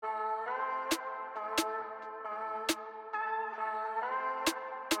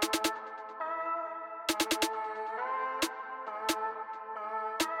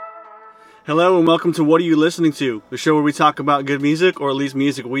Hello and welcome to What Are You Listening To? The show where we talk about good music, or at least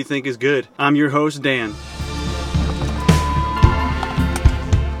music we think is good. I'm your host, Dan.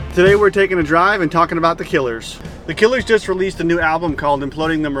 Today we're taking a drive and talking about The Killers. The Killers just released a new album called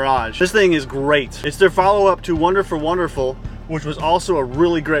Imploding the Mirage. This thing is great. It's their follow-up to Wonderful Wonderful, which was also a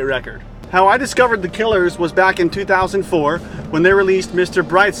really great record. How I discovered The Killers was back in 2004 when they released Mr.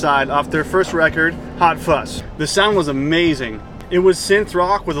 Brightside off their first record, Hot Fuss. The sound was amazing. It was synth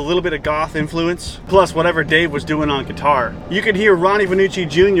rock with a little bit of goth influence, plus whatever Dave was doing on guitar. You could hear Ronnie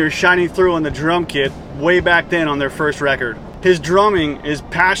Jr. shining through on the drum kit way back then on their first record. His drumming is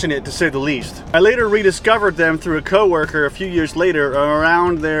passionate to say the least. I later rediscovered them through a coworker a few years later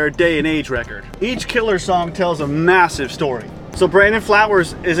around their Day and Age record. Each Killer song tells a massive story. So Brandon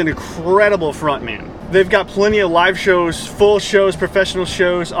Flowers is an incredible frontman. They've got plenty of live shows, full shows, professional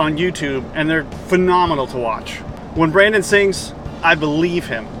shows on YouTube, and they're phenomenal to watch. When Brandon sings, I believe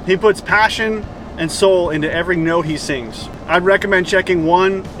him. He puts passion and soul into every note he sings. I'd recommend checking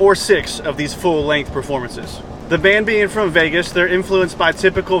 1 or 6 of these full-length performances. The band being from Vegas, they're influenced by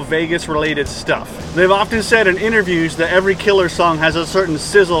typical Vegas-related stuff. They've often said in interviews that every Killer song has a certain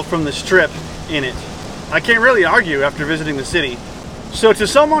sizzle from the Strip in it. I can't really argue after visiting the city. So to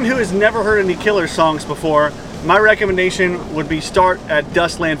someone who has never heard any Killer songs before, my recommendation would be start at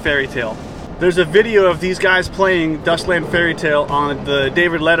Dustland Fairy Tale. There's a video of these guys playing Dustland Fairy Tale on the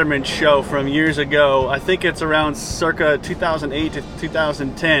David Letterman show from years ago. I think it's around circa 2008 to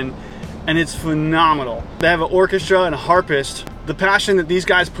 2010, and it's phenomenal. They have an orchestra and a harpist. The passion that these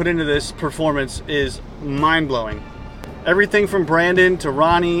guys put into this performance is mind-blowing. Everything from Brandon to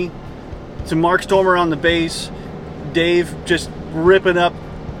Ronnie to Mark Stormer on the bass, Dave just ripping up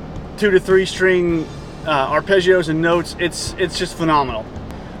 2 to 3 string arpeggios and notes. It's just phenomenal.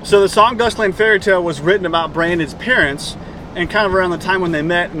 So the song Dustland Fairy Tale was written about Brandon's parents and kind of around the time when they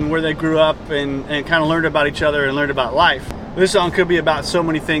met and where they grew up and kind of learned about each other and learned about life. This song could be about so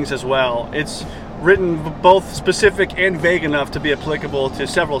many things as well. It's written both specific and vague enough to be applicable to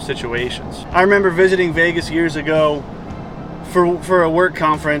several situations. I remember visiting Vegas years ago for a work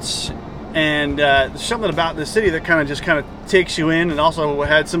conference, and something about the city that kind of takes you in, and also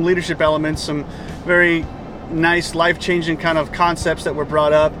had some leadership elements, some very nice life-changing kind of concepts that were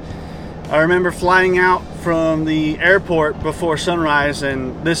brought up. I remember flying out from the airport before sunrise,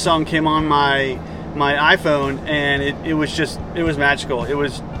 and this song came on my iPhone, and it was magical. It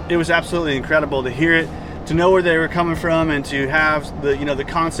was absolutely incredible to hear it, to know where they were coming from, and to have the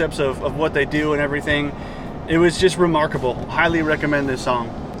concepts of what they do and everything. It was just remarkable. Highly recommend this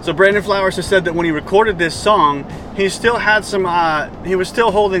song. So Brandon Flowers has said that when he recorded this song, he still had he was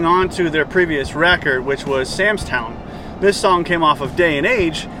still holding on to their previous record, which was Sam's Town. This song came off of Day and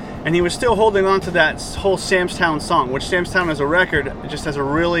Age, and he was still holding on to that whole Sam's Town song, which Sam's Town as a record, it just has a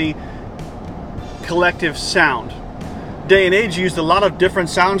really collective sound. Day and Age used a lot of different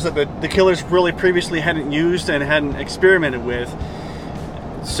sounds that the Killers really previously hadn't used and hadn't experimented with.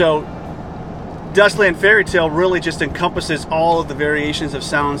 So Dustland Fairy Tale really just encompasses all of the variations of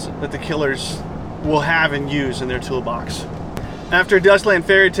sounds that the Killers will have and use in their toolbox. After Dustland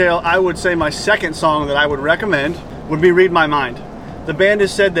Fairy Tale, I would say my second song that I would recommend would be Read My Mind. The band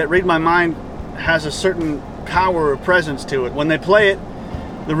has said that Read My Mind has a certain power or presence to it. When they play it,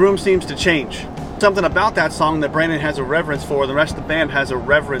 the room seems to change. Something about that song that Brandon has a reverence for, the rest of the band has a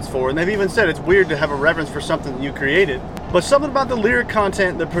reverence for, and they've even said it's weird to have a reverence for something that you created. But something about the lyric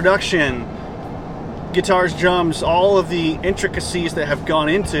content, the production, guitars, drums, all of the intricacies that have gone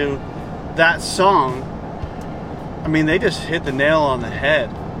into that song, I mean, they just hit the nail on the head.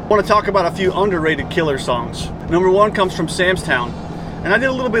 I want to talk about a few underrated Killer songs. Number 1 comes from Sam's Town, and I did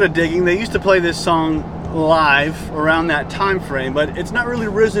a little bit of digging. They used to play this song live around that time frame, but it's not really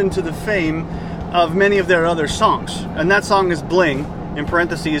risen to the fame of many of their other songs. And that song is Bling, in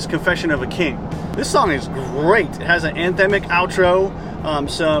parentheses, Confession of a King. This song is great. It has an anthemic outro,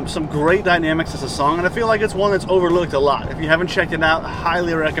 some great dynamics as a song, and I feel like it's one that's overlooked a lot. If you haven't checked it out, I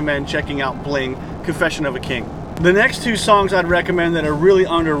highly recommend checking out Bling, Confession of a King. The next 2 songs I'd recommend that are really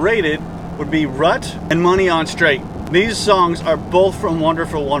underrated would be Rut and Money on Straight. These songs are both from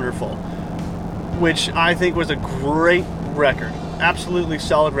Wonderful Wonderful, which I think was a great record. Absolutely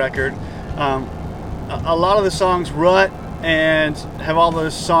solid record. A lot of the songs, Rut, and have all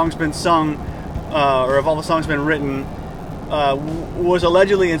those songs been sung, or have all the songs been written, was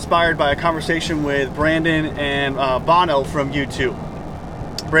allegedly inspired by a conversation with Brandon and Bono from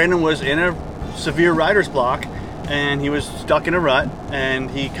U2. Brandon was in a severe writer's block, and he was stuck in a rut,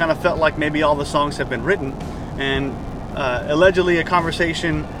 and he kind of felt like maybe all the songs have been written, and allegedly a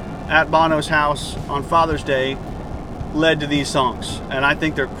conversation at Bono's house on Father's Day led to these songs, and I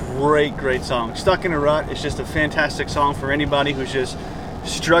think they're great songs. Stuck in a Rut is just a fantastic song for anybody who's just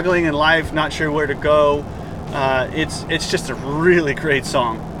struggling in life, not sure where to go. It's just a really great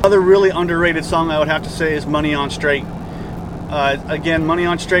song. Another really underrated song I would have to say is Money on Straight. Again, Money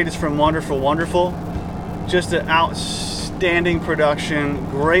on Straight is from Wonderful Wonderful. Just an outstanding production,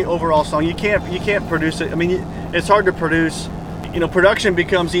 great overall song. You can't produce it. I mean, it's hard to produce. You know, production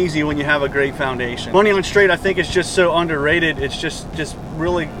becomes easy when you have a great foundation. Money on Straight, I think, is just so underrated. It's just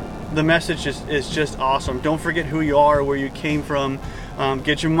really, the message is just awesome. Don't forget who you are, where you came from.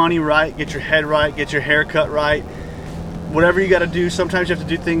 Get your money right, get your head right, get your haircut right. Whatever you got to do, sometimes you have to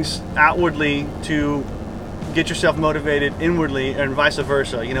do things outwardly to get yourself motivated inwardly, and vice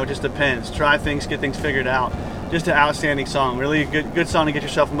versa. You know, it just depends. Try things, get things figured out. Just an outstanding song. Really a good song to get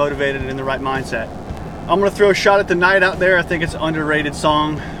yourself motivated and in the right mindset. I'm gonna throw a shot at The Night out there. I think it's an underrated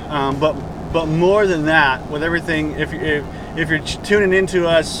song, but more than that, with everything, if you're tuning into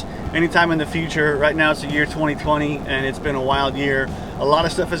us anytime in the future, right now it's the year 2020, and it's been a wild year. A lot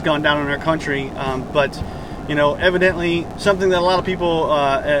of stuff has gone down in our country, but you know, evidently something that a lot of people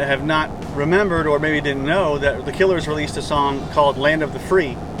have not remembered, or maybe didn't know, that the Killers released a song called Land of the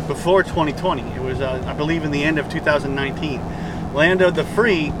Free before 2020. It was, I believe, in the end of 2019. Land of the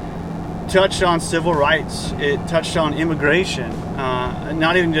Free touched on civil rights. It touched on immigration.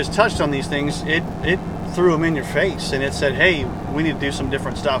 Not even just touched on these things, it threw them in your face, and it said, hey, we need to do some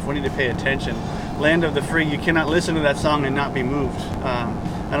different stuff. We need to pay attention. Land of the Free, you cannot listen to that song and not be moved.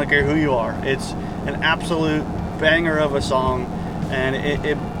 I don't care who you are. It's an absolute banger of a song, and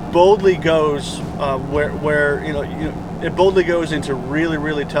it boldly goes where you know, it boldly goes into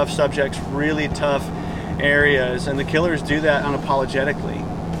really tough subjects, really tough areas, and the Killers do that unapologetically.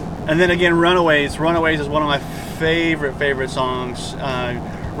 And then again, Runaways. Runaways is one of my favorite songs.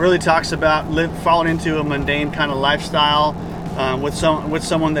 Really talks about falling into a mundane kind of lifestyle with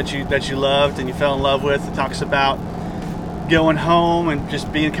someone that you loved and you fell in love with. It talks about going home and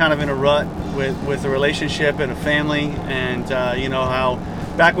just being kind of in a rut with a relationship and a family, and you know, how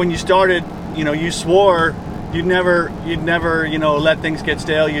back when you started, you know, you swore you'd never you know, let things get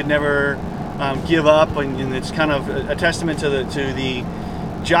stale. You'd never give up, and it's kind of a testament to the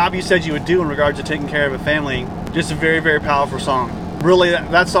job you said you would do in regards to taking care of a family. Just a very powerful song. Really,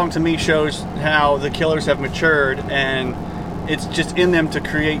 that song to me shows how the Killers have matured, and it's just in them to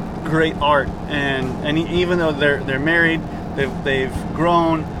create great art. And even though they're married, they've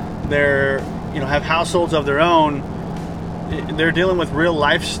grown, they're, you know, have households of their own, they're dealing with real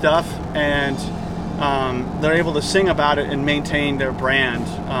life stuff, and they're able to sing about it and maintain their brand,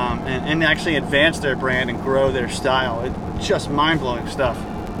 and actually advance their brand and grow their style. It's just mind-blowing stuff.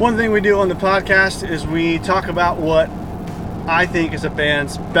 One thing we do on the podcast is we talk about what I think is a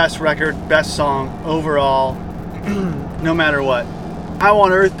band's best record, best song overall, no matter what. How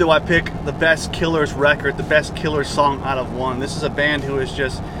on earth do I pick the best Killers record, the best Killers song out of one? This is a band who has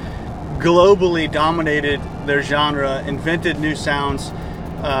just globally dominated their genre, invented new sounds,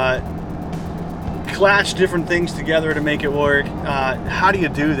 clashed different things together to make it work. How do you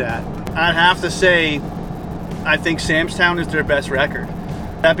do that? I'd have to say, I think Sam's Town is their best record.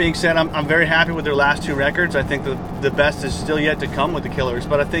 That being said, I'm very happy with their last two records. I think the best is still yet to come with the Killers,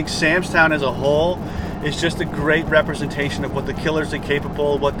 but I think Sam's Town as a whole is just a great representation of what the Killers are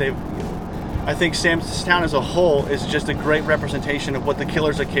capable of, I think Sam's Town as a whole is just a great representation of what the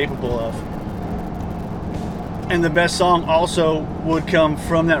Killers are capable of. And the best song also would come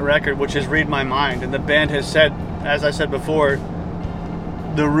from that record, which is Read My Mind. And the band has said, as I said before,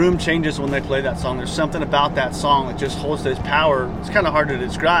 the room changes when they play that song. There's something about that song that just holds this power. It's kind of hard to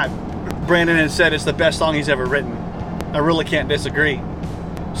describe. Brandon has said it's the best song he's ever written. I really can't disagree.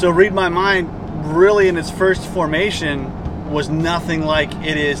 So Read My Mind, really in its first formation, was nothing like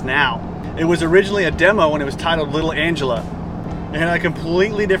it is now. It was originally a demo when it was titled Little Angela. It had a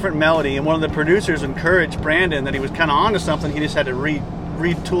completely different melody, and one of the producers encouraged Brandon that he was kind of onto something. He just had to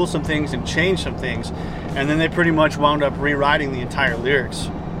retool some things and change some things, and then they pretty much wound up rewriting the entire lyrics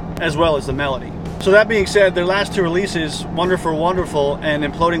as well as the melody. So that being said, their last two releases, Wonderful Wonderful and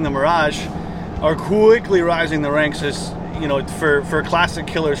Imploding the Mirage, are quickly rising the ranks as, you know, for classic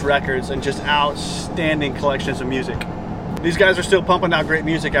Killers records and just outstanding collections of music. These guys are still pumping out great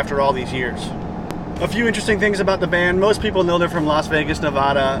music after all these years. A few interesting things about the band. Most people know they're from Las Vegas,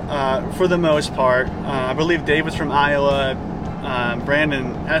 Nevada, for the most part. I believe David's from Iowa.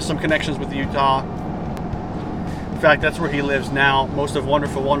 Brandon has some connections with Utah. In fact, that's where he lives now. Most of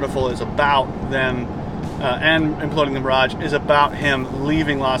Wonderful Wonderful is about them, and Imploding the Mirage is about him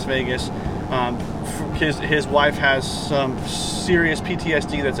leaving Las Vegas. His wife has some serious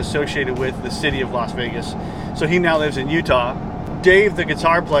PTSD that's associated with the city of Las Vegas. so he now lives in Utah. Dave, the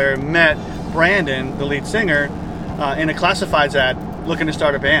guitar player, met Brandon, the lead singer, in a classifieds ad looking to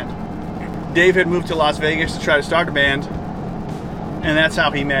start a band. Dave had moved to Las Vegas to try to start a band, and that's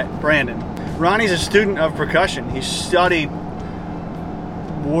how he met Brandon. Ronnie's a student of percussion. He studied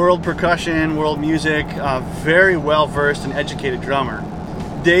world percussion, world music, very well versed and educated drummer.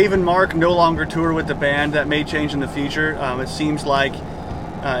 Dave and Mark no longer tour with the band. That may change in the future. It seems like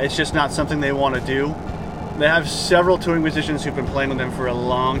it's just not something they want to do. They have several touring musicians who've been playing with them for a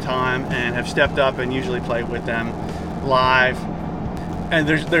long time and have stepped up and usually play with them live. And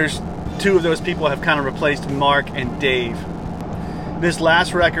there's two of those people have kind of replaced Mark and Dave. This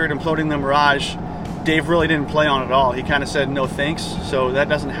last record, Imploding the Mirage, Dave really didn't play on at all. He kind of said no thanks, so that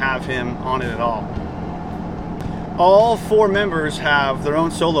doesn't have him on it at all. All four members have their own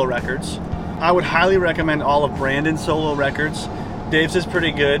solo records. I would highly recommend all of Brandon's solo records. Dave's is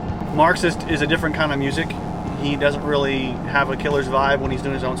pretty good. Mark's is a different kind of music. He doesn't really have a Killer's vibe when he's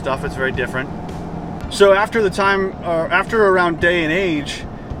doing his own stuff. It's very different. So after around day and age,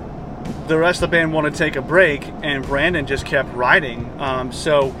 the rest of the band wanted to take a break, and Brandon just kept writing.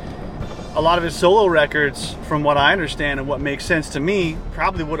 So a lot of his solo records, from what I understand and what makes sense to me,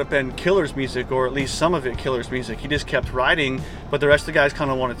 probably would have been Killer's music, or at least some of it Killer's music. He just kept writing, but the rest of the guys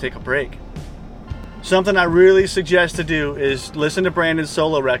kind of want to take a break. Something I really suggest to do is listen to Brandon's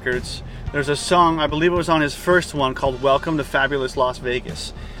solo records. There's a song, I believe it was on his first one, called Welcome to Fabulous Las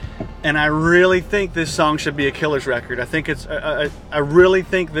Vegas. And I really think this song should be a Killer's record. I really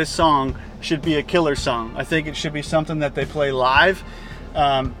think this song should be a Killer song. I think it should be something that they play live.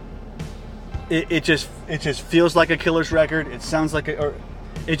 It just feels like a Killer's record. It sounds like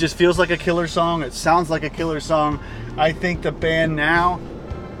it just feels like a Killer song. It sounds like a Killer song. I think the band now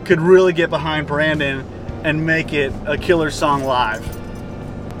could really get behind Brandon and make it a Killer song live.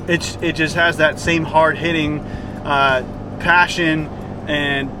 It just has that same hard-hitting passion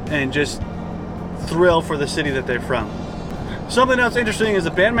and just thrill for the city that they're from. Something else interesting is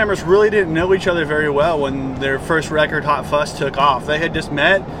the band members really didn't know each other very well when their first record, Hot Fuss, took off. They had just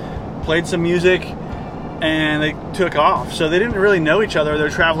met, played some music, and they took off. So they didn't really know each other. They're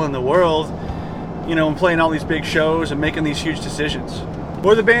traveling the world, you know, and playing all these big shows and making these huge decisions.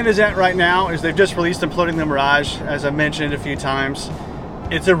 Where the band is at right now is they've just released Imploding the Mirage, as I mentioned a few times.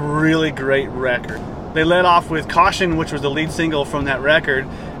 It's a really great record. They led off with Caution, which was the lead single from that record,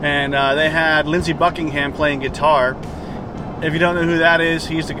 and they had Lindsey Buckingham playing guitar. If you don't know who that is,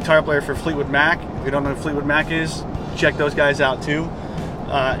 he's the guitar player for Fleetwood Mac. If you don't know who Fleetwood Mac is, check those guys out too.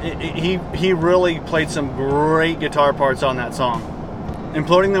 He really played some great guitar parts on that song.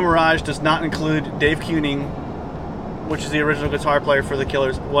 Imploding the Mirage does not include Dave Kuning, which is the original guitar player for the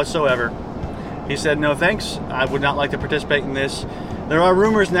Killers, whatsoever. He said, no thanks, I would not like to participate in this. There are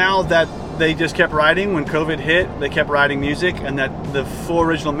rumors now that they just kept writing. When COVID hit, they kept writing music, and that the four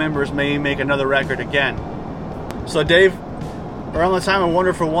original members may make another record again. So Dave, around the time of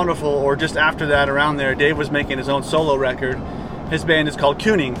Wonderful Wonderful, or just after that, around there, Dave was making his own solo record. His band is called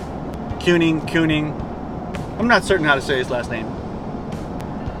Kuning. Kuning. I'm not certain how to say his last name.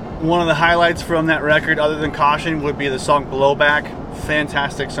 One of the highlights from that record, other than Caution, would be the song Blowback.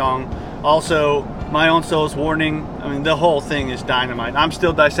 Fantastic song. Also, My Own Soul's Warning. I mean, the whole thing is dynamite. I'm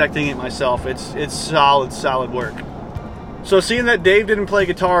still dissecting it myself. It's solid work. So seeing that Dave didn't play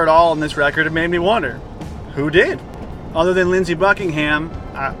guitar at all on this record, it made me wonder, who did? Other than Lindsey Buckingham,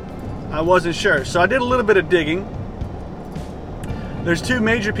 I wasn't sure. So I did a little bit of digging. There's two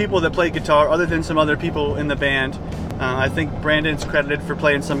major people that play guitar, other than some other people in the band. I think Brandon's credited for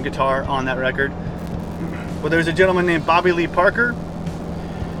playing some guitar on that record. But there's a gentleman named Bobby Lee Parker,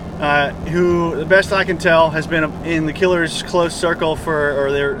 who, the best I can tell, has been in the Killers' close circle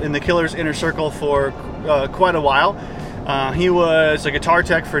they're in the Killers' inner circle for quite a while. He was a guitar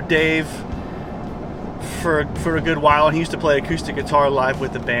tech for Dave for a good while, and he used to play acoustic guitar live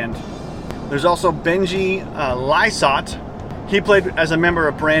with the band. There's also Benji Lysot. He played as a member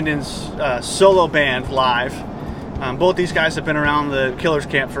of Brandon's solo band live. Both these guys have been around the Killers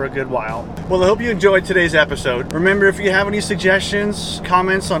camp for a good while. Well, I hope you enjoyed today's episode. Remember, if you have any suggestions,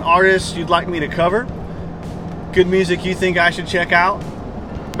 comments on artists you'd like me to cover, good music you think I should check out,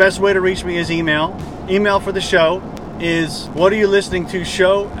 best way to reach me is email. Email for the show is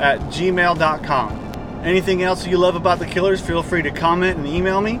whatareyoulisteningtoshow@gmail.com. Anything else you love about the Killers, feel free to comment and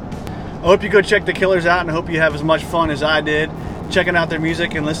email me. I hope you go check the Killers out, and I hope you have as much fun as I did checking out their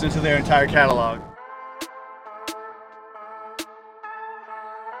music and listening to their entire catalog.